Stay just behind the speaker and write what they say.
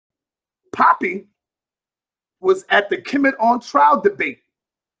Poppy was at the Kemet on trial debate.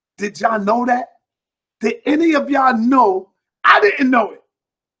 Did y'all know that? Did any of y'all know? I didn't know it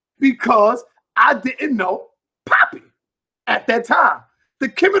because I didn't know Poppy at that time. The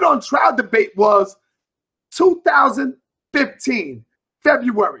Kemet on trial debate was 2015,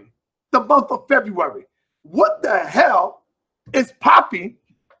 February, the month of February. What the hell is Poppy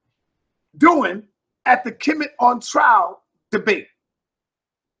doing at the Kemet on trial debate?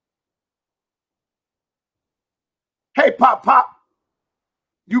 Hey, Pop,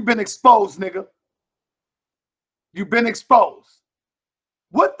 you've been exposed, nigga. You've been exposed.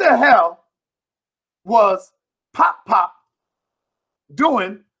 What the hell was Pop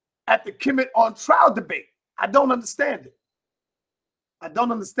doing at the Kemet on trial debate? I don't understand it. I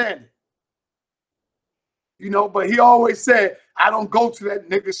don't understand it. You know, but he always said, I don't go to that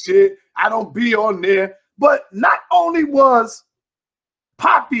nigga shit. I don't be on there. But not only was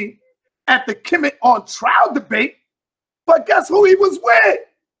Poppy at the Kemet on trial debate, but guess who he was with?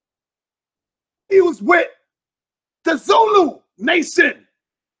 He was with the Zulu Nation.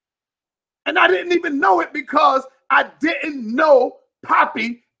 And I didn't even know it because I didn't know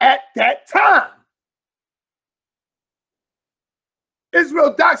Poppy at that time.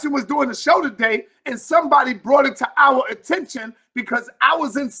 Israel Doxson was doing a show today, and somebody brought it to our attention because I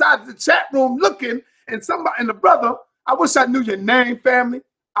was inside the chat room looking, and the brother, I wish I knew your name, family.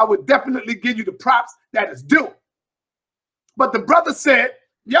 I would definitely give you the props that is due. But the brother said,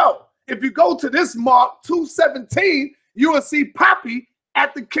 yo, if you go to this mark 217, you will see Poppy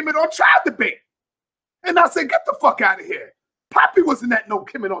at the Kemet on trial debate. And I said, get the fuck out of here. Poppy wasn't at no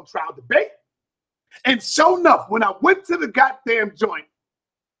Kemet on trial debate. And sure enough, when I went to the goddamn joint,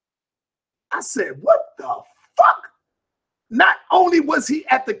 I said, what the fuck? Not only was he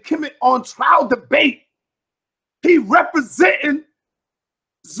at the Kemet on trial debate, he representing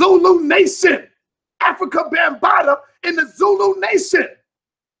Zulu Nation, Africa Bambaataa in the Zulu Nation.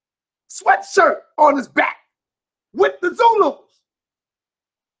 Sweatshirt on his back with the Zulus.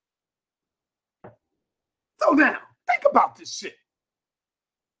 So now, think about this shit.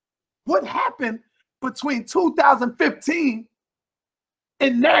 What happened between 2015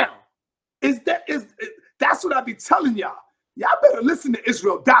 and now that's what I be telling y'all. Y'all better listen to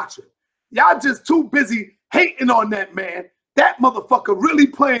Israel Doctrine. Y'all just too busy hating on that man. That motherfucker really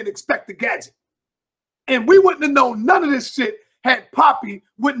playing Expect the Gadget. And we wouldn't have known none of this shit had Poppy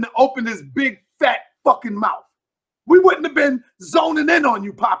wouldn't have opened his big fat fucking mouth. We wouldn't have been zoning in on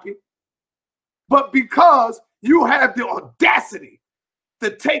you, Poppy. But because you have the audacity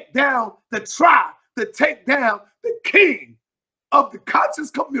to take down the tribe, to take down the king of the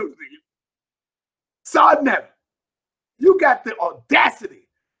conscious community, Saad Never, you got the audacity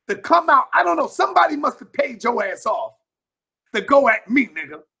to come out. I don't know, somebody must have paid your ass off to go at me,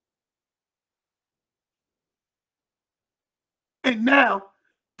 nigga. And now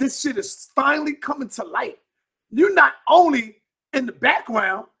this shit is finally coming to light. You're not only in the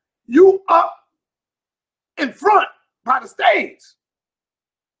background, you up in front by the stage.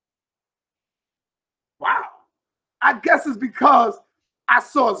 Wow. I guess it's because I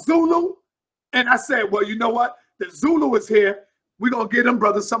saw Zulu and I said, well, you know what? The Zulu is here. We're going to give them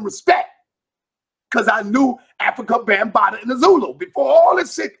brothers some respect. Because I knew Africa Bambaataa and the Zulu before all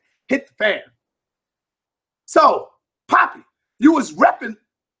this shit hit the fan. So, Poppy, you was repping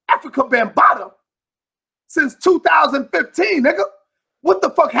Africa Bambaataa since 2015, nigga. What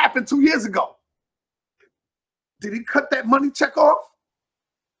the fuck happened 2 years ago? Did he cut that money check off?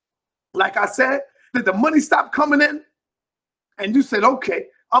 Like I said, did the money stop coming in? And you said, okay,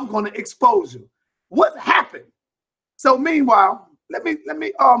 I'm going to expose you. What happened? So meanwhile, let me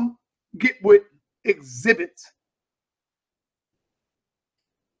get with Exhibit.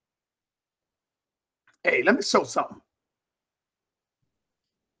 Hey, let me show something.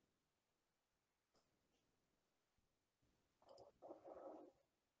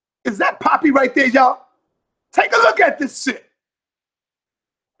 Is that Poppy right there, y'all? Take a look at this shit.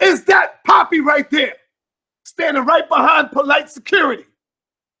 Is that Poppy right there? Standing right behind polite security.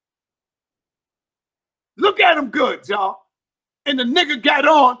 Look at him good, y'all. And the nigga got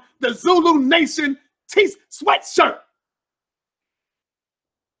on the Zulu Nation sweatshirt.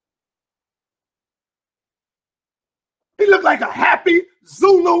 He looked like a happy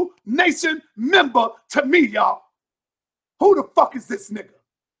Zulu Nation member to me, y'all. Who the fuck is this nigga?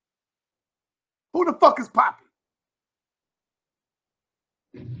 Who the fuck is Poppy?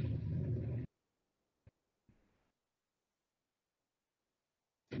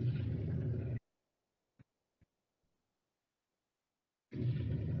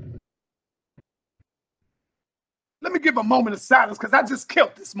 Let me give a moment of silence because I just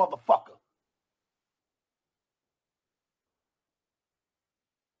killed this motherfucker.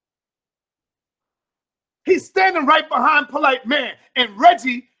 He's standing right behind Polite Man, and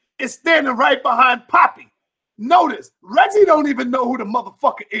Reggie is standing right behind Poppy. Notice, Reggie don't even know who the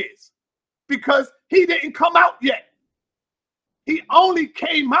motherfucker is because he didn't come out yet. He only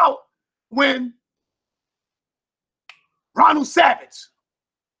came out when Ronald Savage.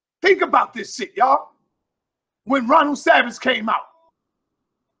 Think about this shit, y'all. When Ronald Savage came out.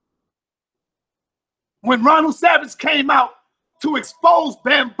 When Ronald Savage came out to expose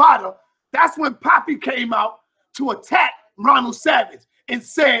Bambaataa, that's when Poppy came out to attack Ronald Savage and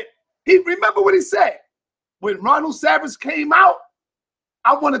said, remember what he said? When Ronald Savage came out,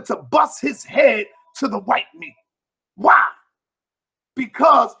 I wanted to bust his head to the white meat. Why?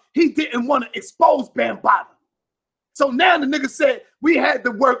 Because he didn't want to expose Bambaataa. So now the nigga said we had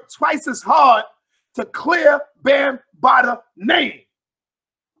to work twice as hard to clear Bambaataa's name.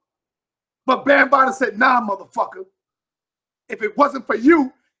 But Bambaataa said, nah, motherfucker. If it wasn't for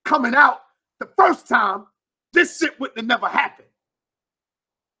you coming out the first time, this shit wouldn't have never happened.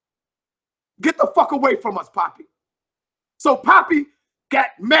 Get the fuck away from us, Poppy. So Poppy got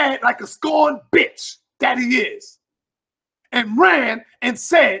mad like a scorned bitch that he is and ran and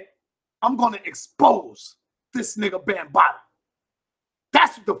said, I'm going to expose this nigga Bambaataa.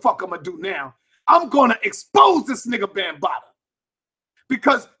 That's what the fuck I'm going to do now. I'm going to expose this nigga Bambaataa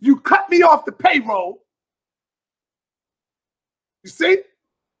because you cut me off the payroll. You see?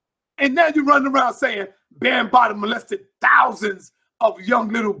 And now you run around saying Bambaataa molested thousands of young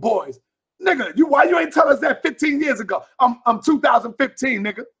little boys. Nigga, why you ain't tell us that 15 years ago? I'm 2015,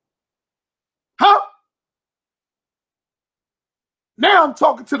 nigga. Huh? Now I'm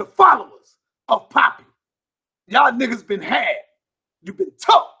talking to the followers of Poppy. Y'all niggas been had. You've been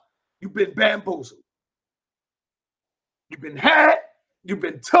took. You've been bamboozled. You've been had, you've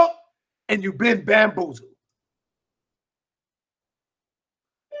been took, and you've been bamboozled.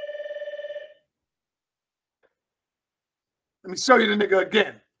 Let me show you the nigga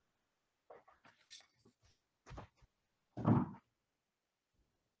again.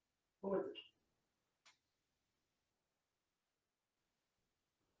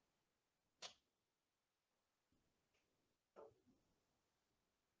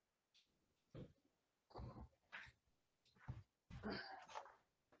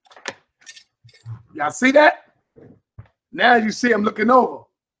 Y'all see that? Now you see him looking over.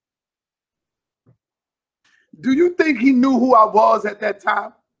 Do you think he knew who I was at that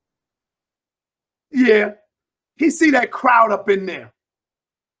time? Yeah. He see that crowd up in there.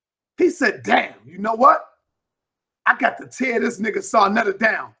 He said, damn, you know what? I got to tear this nigga Sarnetta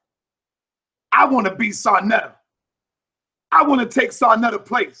down. I want to be Sarnetta. I want to take Sarnetta's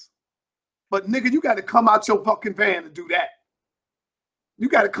place. But nigga, you got to come out your fucking van to do that. You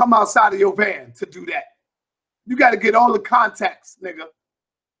got to come outside of your van to do that. You got to get all the contacts, nigga.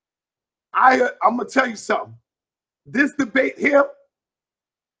 I'm going to tell you something. This debate here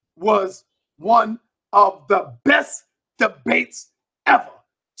was one of the best debates ever.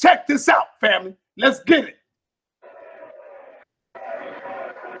 Check this out, family. Let's get it.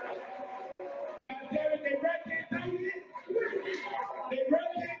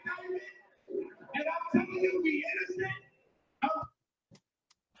 And I'm telling you, we innocent.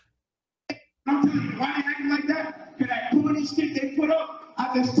 I'm telling you, why they acting like that? Because that corny shit they put up,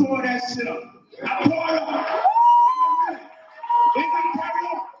 I just tore that shit up. I tore it up. They got carry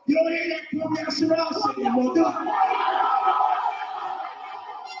on. You don't hear that corny ass shit anymore, do it.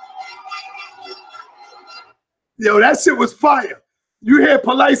 Yo, that shit was fire. You hear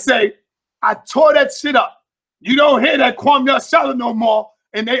Polite say, I tore that shit up. You don't hear that Kwame Yashala no more,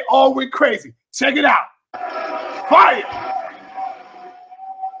 and they all went crazy. Check it out. Fire.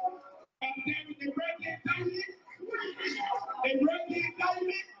 They break the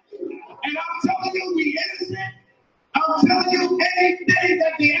indictment, and I'm telling you, we innocent. I'm telling you, anything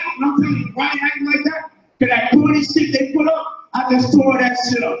that they act, I'm telling you, why they acting like that? Because that corny shit they put up, I just tore that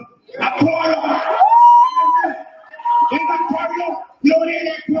shit up. I tore it up. They got carry on. You don't hear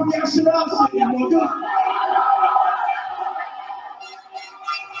that Kwame Yashala shit anymore, do it.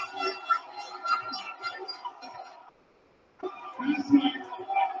 That's right.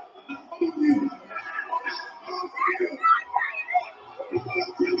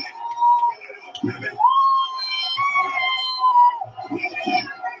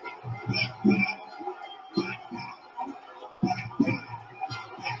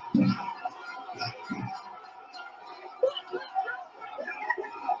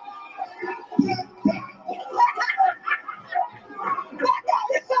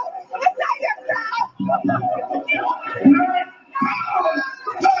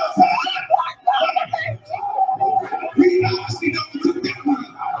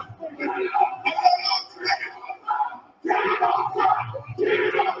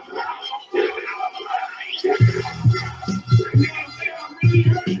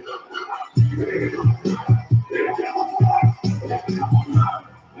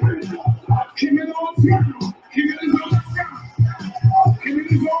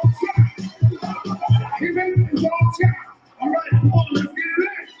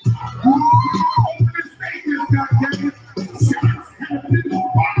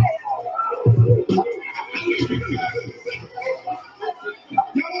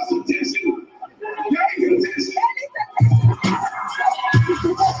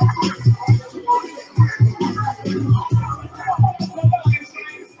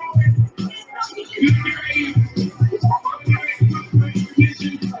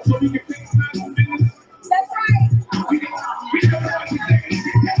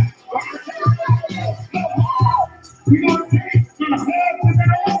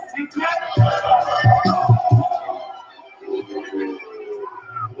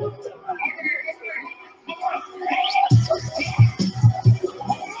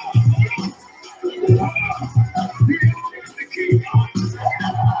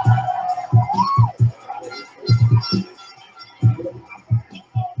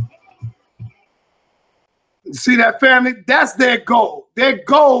 See that, family? That's their goal. Their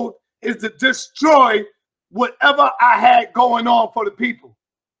goal is to destroy whatever I had going on for the people.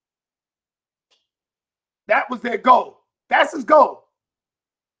 That was their goal. That's his goal.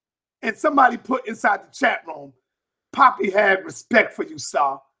 And somebody put inside the chat room, Poppy had respect for you,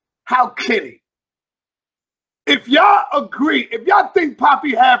 sir. How can he? If y'all agree, if y'all think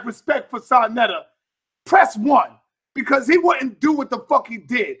Poppy had respect for Sarnetta, press 1, because he wouldn't do what the fuck he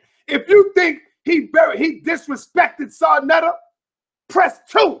did. If you think he disrespected Sarnetta, press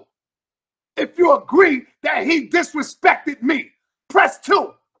 2. If you agree that he disrespected me, press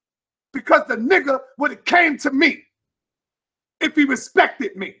 2. Because the nigga would have came to me if he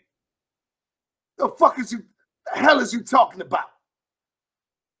respected me. The hell is you talking about?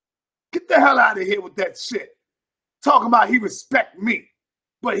 Get the hell out of here with that shit. Talking about he respect me,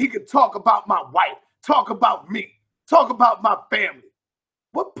 but he could talk about my wife, talk about me, talk about my family.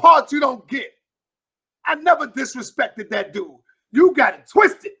 What part you don't get? I never disrespected that dude. You got it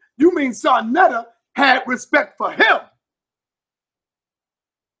twisted. You mean Sarnetta had respect for him,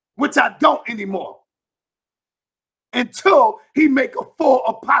 which I don't anymore. Until he make a full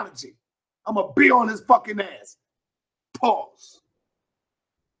apology. I'm going to be on his fucking ass. Pause.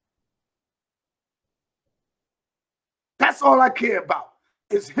 That's all I care about,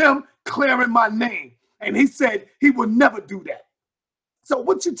 is him clearing my name. And he said he would never do that. So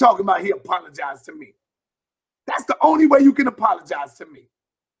what you talking about? He apologized to me. That's the only way you can apologize to me.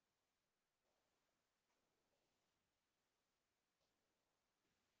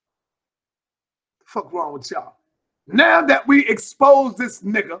 The fuck wrong with y'all? Now that we expose this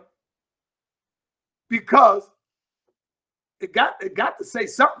nigga, because it got to say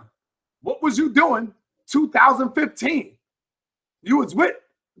something. What was you doing 2015? You was with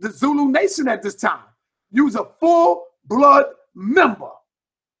the Zulu Nation at this time. You was a full-blood member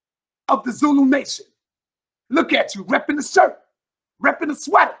of the Zulu Nation. Look at you, repping the shirt, repping the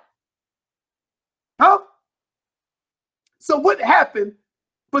sweater. Huh? So what happened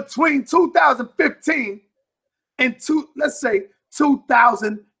between 2015 and let's say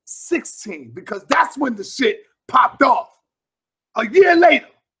 2016? Because that's when the shit popped off. A year later,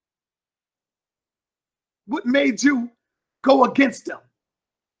 what made you go against them?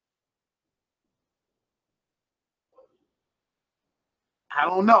 I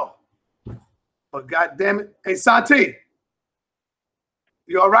don't know. But God damn it. Hey, Santi,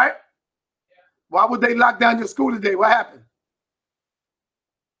 you all right? Yeah. Why would they lock down your school today? What happened?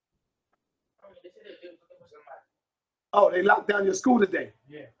 Oh, they locked down your school today?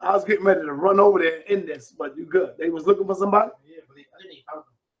 Yeah. I was getting ready to run over there in this, but you good. They was looking for somebody? Yeah, but I didn't even find them.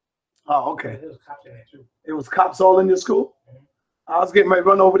 Oh, okay. There was cops in there too. It was cops all in your school? Mm-hmm. I was getting ready to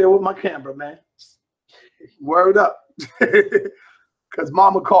run over there with my camera, man. Word up. Because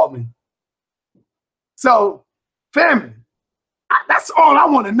mama called me. So, family, that's all I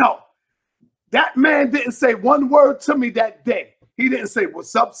want to know. That man didn't say one word to me that day. He didn't say,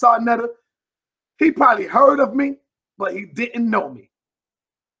 "What's up, Sarnetta?" He probably heard of me, but he didn't know me.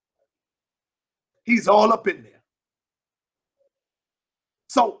 He's all up in there.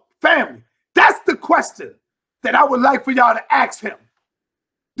 So, family, that's the question that I would like for y'all to ask him.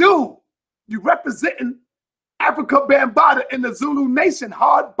 Dude, you representing Afrika Bambaataa in the Zulu Nation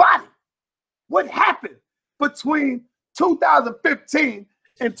hard body. What happened between 2015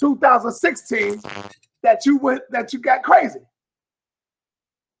 and 2016 that you got crazy?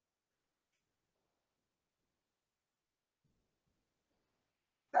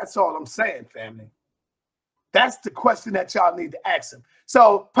 That's all I'm saying, family. That's the question that y'all need to ask him.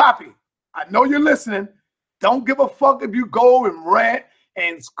 So, Poppy, I know you're listening. Don't give a fuck if you go and rant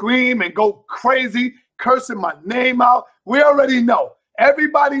and scream and go crazy, cursing my name out. We already know.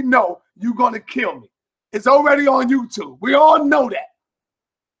 Everybody know you're going to kill me. It's already on YouTube. We all know that.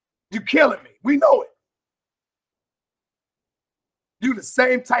 You're killing me. We know it. You the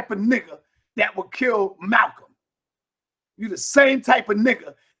same type of nigga that would kill Malcolm. You the same type of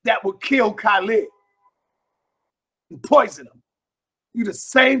nigga that would kill Khalid and poison him. You the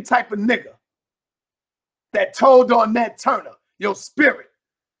same type of nigga that told on Nat Turner, your spirit,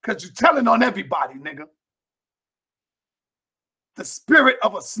 because you telling on everybody, nigga. The spirit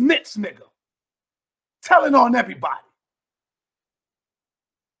of a snitch, nigga. Telling on everybody.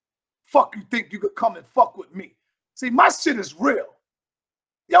 Fuck you think you could come and fuck with me. See, my shit is real.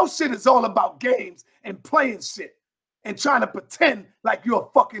 Your shit is all about games and playing shit and trying to pretend like you're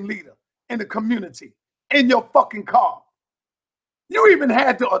a fucking leader in the community, in your fucking car. You even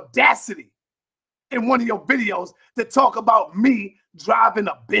had the audacity in one of your videos to talk about me driving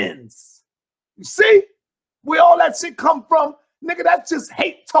a Benz. You see where all that shit come from? Nigga, that's just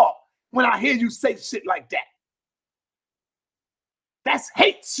hate talk when I hear you say shit like that. That's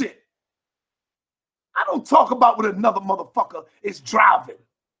hate shit. I don't talk about what another motherfucker is driving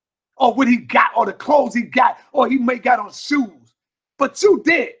or what he got or the clothes he got or he may got on shoes. But you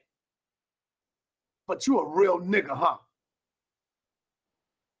did. But you a real nigga, huh?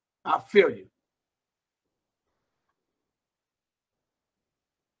 I feel you.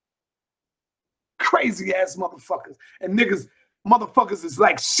 Crazy ass motherfuckers. And niggas, motherfuckers is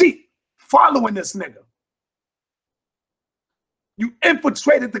like sheep following this nigga. You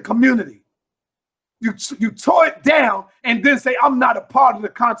infiltrated the community. You tore it down and then say, I'm not a part of the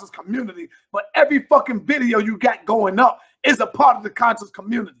conscious community. But every fucking video you got going up is a part of the conscious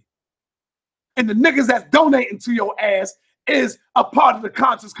community. And the niggas that's donating to your ass is a part of the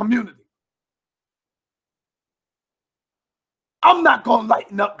conscious community. I'm not gonna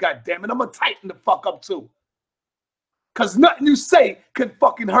lighten up, goddammit. I'm gonna tighten the fuck up too. Cause nothing you say can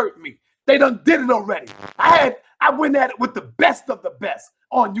fucking hurt me. They done did it already. I went at it with the best of the best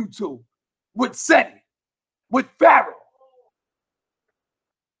on YouTube. With Seti, with Pharaoh,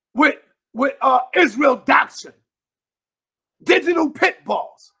 with Israel Doxson, Digital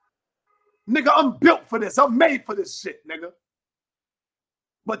Pitballs. Nigga, I'm built for this. I'm made for this shit, nigga.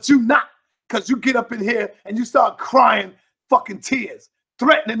 But you not, because you get up in here and you start crying fucking tears,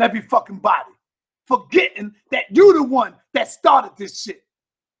 threatening every fucking body, forgetting that you the one that started this shit.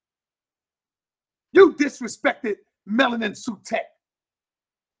 You disrespected Melanin Sutek.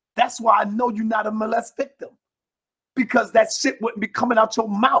 That's why I know you're not a molest victim, because that shit wouldn't be coming out your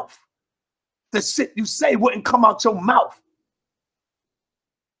mouth. The shit you say wouldn't come out your mouth.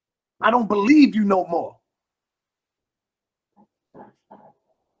 I don't believe you no more.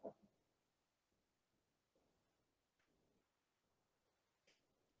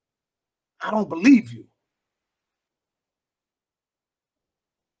 I don't believe you.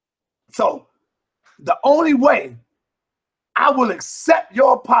 So the only way I will accept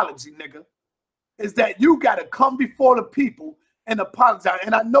your apology, nigga, is that you got to come before the people and apologize.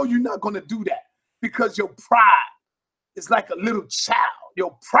 And I know you're not going to do that because your pride is like a little child.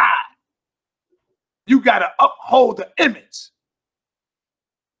 Your pride. You got to uphold the image.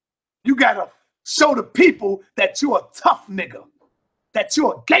 You got to show the people that you a tough nigga, that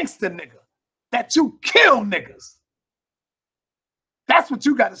you a gangster nigga, that you kill niggas. That's what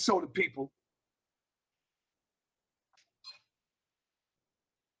you got to show the people.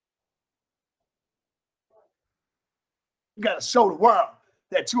 You got to show the world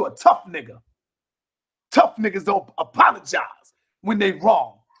that you a tough nigga. Tough niggas don't apologize when they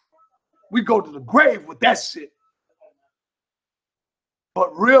wrong. We go to the grave with that shit.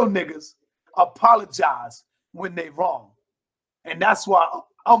 But real niggas apologize when they wrong. And that's why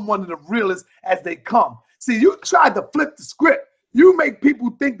I'm one of the realest as they come. See, you tried to flip the script. You make people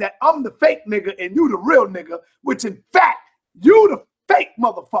think that I'm the fake nigga and you the real nigga, which in fact, you the fake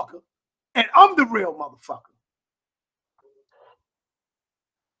motherfucker and I'm the real motherfucker.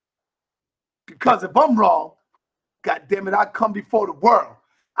 Because if I'm wrong, God damn it, I come before the world.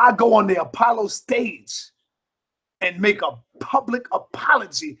 I go on the Apollo stage and make a public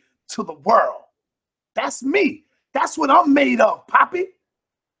apology to the world. That's me. That's what I'm made of, Poppy.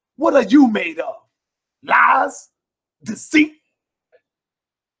 What are you made of? Lies? Deceit?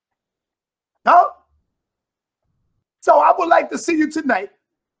 Huh? So I would like to see you tonight.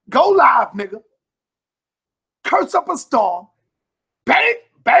 Go live, nigga. Curse up a storm. Bang,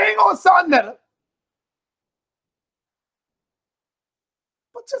 bang on Sarnetta.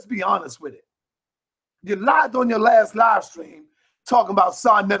 But just be honest with it. You lied on your last live stream talking about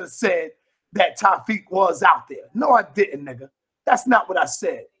Sarnetta said that Taufiq was out there. No, I didn't, nigga. That's not what I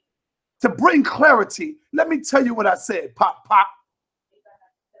said. To bring clarity, let me tell you what I said, Pop.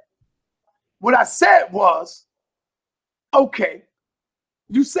 What I said was, okay,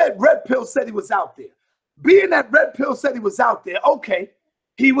 you said Red Pill said he was out there. Being that Red Pill said he was out there, okay,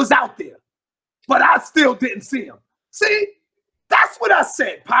 he was out there. But I still didn't see him. See, that's what I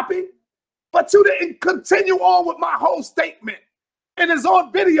said, Poppy. But you didn't continue on with my whole statement. And it's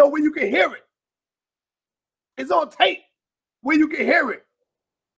on video where you can hear it. It's on tape where you can hear it.